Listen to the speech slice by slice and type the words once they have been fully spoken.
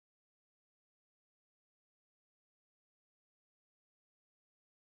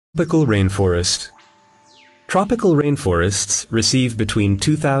Tropical rainforest. Tropical rainforests receive between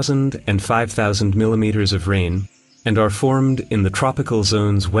 2,000 and 5,000 millimeters of rain and are formed in the tropical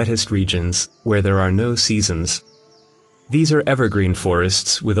zone's wettest regions where there are no seasons. These are evergreen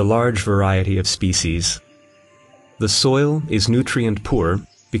forests with a large variety of species. The soil is nutrient poor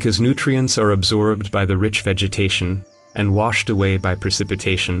because nutrients are absorbed by the rich vegetation and washed away by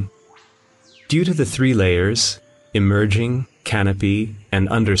precipitation. Due to the three layers, emerging, canopy, and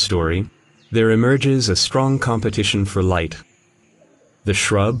understory, there emerges a strong competition for light. The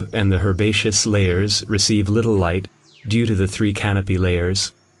shrub and the herbaceous layers receive little light due to the three canopy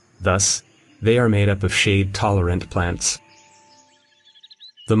layers. Thus, they are made up of shade-tolerant plants.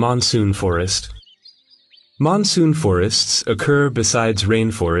 The Monsoon Forest. Monsoon forests occur besides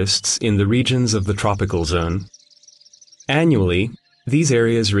rainforests in the regions of the tropical zone. Annually, these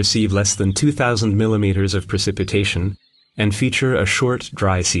areas receive less than 2,000 millimeters of precipitation and feature a short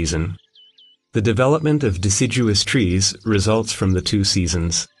dry season. The development of deciduous trees results from the two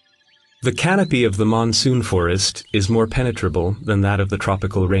seasons. The canopy of the monsoon forest is more penetrable than that of the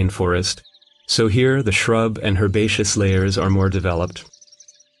tropical rainforest, so here the shrub and herbaceous layers are more developed.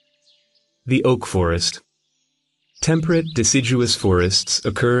 The oak forest. Temperate deciduous forests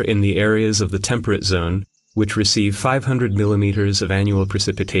occur in the areas of the temperate zone, which receive 500 millimeters of annual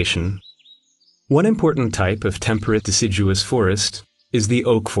precipitation. One important type of temperate deciduous forest is the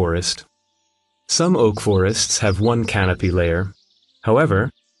oak forest. Some oak forests have one canopy layer.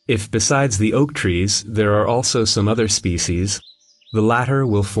 However, if besides the oak trees there are also some other species, the latter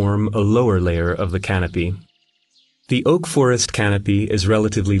will form a lower layer of the canopy. The oak forest canopy is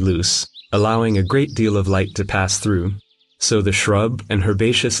relatively loose, allowing a great deal of light to pass through, so the shrub and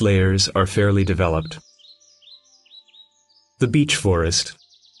herbaceous layers are fairly developed. The beech forest.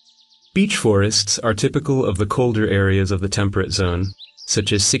 Beech forests are typical of the colder areas of the temperate zone,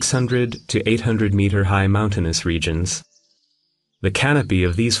 such as 600 to 800 meter high mountainous regions. The canopy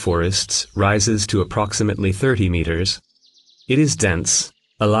of these forests rises to approximately 30 meters. It is dense,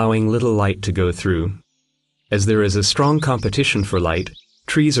 allowing little light to go through. As there is a strong competition for light,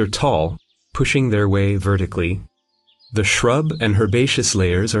 trees are tall, pushing their way vertically. The shrub and herbaceous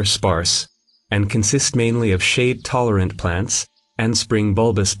layers are sparse and consist mainly of shade-tolerant plants and spring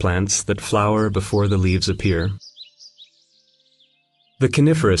bulbous plants that flower before the leaves appear. The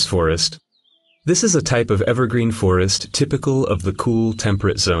Coniferous Forest. This is a type of evergreen forest typical of the cool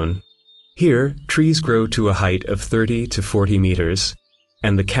temperate zone. Here, trees grow to a height of 30 to 40 meters,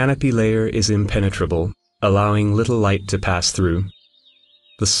 and the canopy layer is impenetrable, allowing little light to pass through.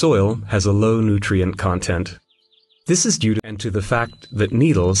 The soil has a low nutrient content. This is due to the fact that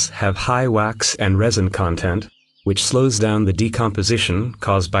needles have high wax and resin content, which slows down the decomposition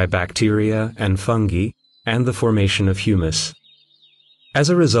caused by bacteria and fungi and the formation of humus. As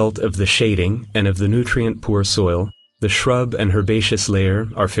a result of the shading and of the nutrient-poor soil, the shrub and herbaceous layer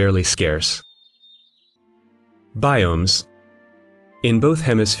are fairly scarce. Biomes. In both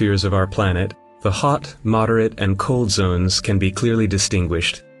hemispheres of our planet, the hot, moderate, and cold zones can be clearly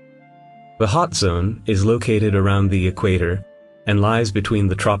distinguished. The hot zone is located around the equator and lies between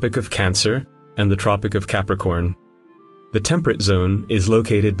the Tropic of Cancer and the Tropic of Capricorn. The temperate zone is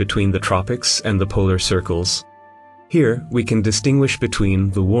located between the tropics and the polar circles. Here we can distinguish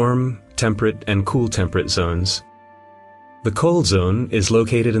between the warm, temperate, and cool temperate zones. The cold zone is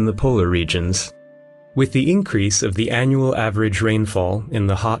located in the polar regions. With the increase of the annual average rainfall in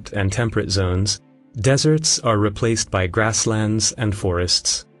the hot and temperate zones, deserts are replaced by grasslands and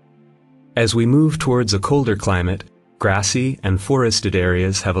forests. As we move towards a colder climate, grassy and forested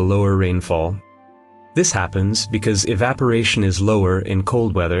areas have a lower rainfall. This happens because evaporation is lower in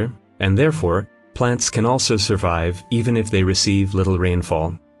cold weather, and therefore, plants can also survive even if they receive little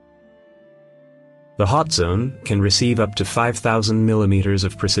rainfall. The hot zone can receive up to 5,000 millimeters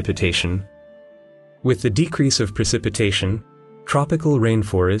of precipitation. With the decrease of precipitation, tropical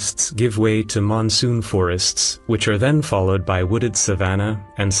rainforests give way to monsoon forests, which are then followed by wooded savanna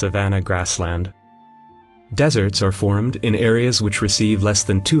and savanna grassland. Deserts are formed in areas which receive less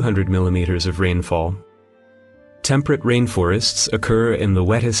than 200 millimeters of rainfall. Temperate rainforests occur in the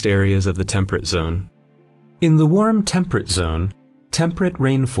wettest areas of the temperate zone. In the warm temperate zone, temperate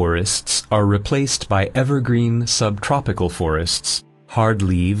rainforests are replaced by evergreen subtropical forests,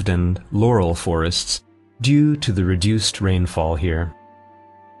 hard-leaved and laurel forests, due to the reduced rainfall here.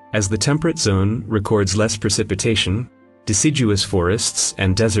 As the temperate zone records less precipitation, deciduous forests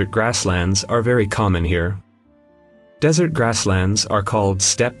and desert grasslands are very common here. Desert grasslands are called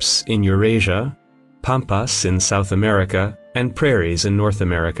steppes in Eurasia, pampas in South America, and prairies in North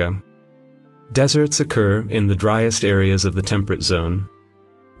America. Deserts occur in the driest areas of the temperate zone.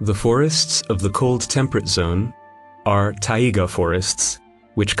 The forests of the cold temperate zone are taiga forests,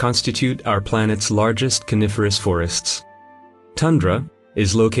 which constitute our planet's largest coniferous forests. Tundra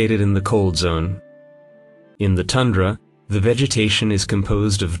is located in the cold zone. In the tundra, the vegetation is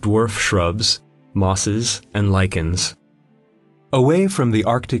composed of dwarf shrubs, mosses, and lichens. Away from the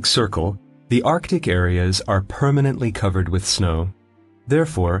Arctic Circle, the Arctic areas are permanently covered with snow.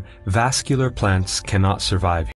 Therefore, vascular plants cannot survive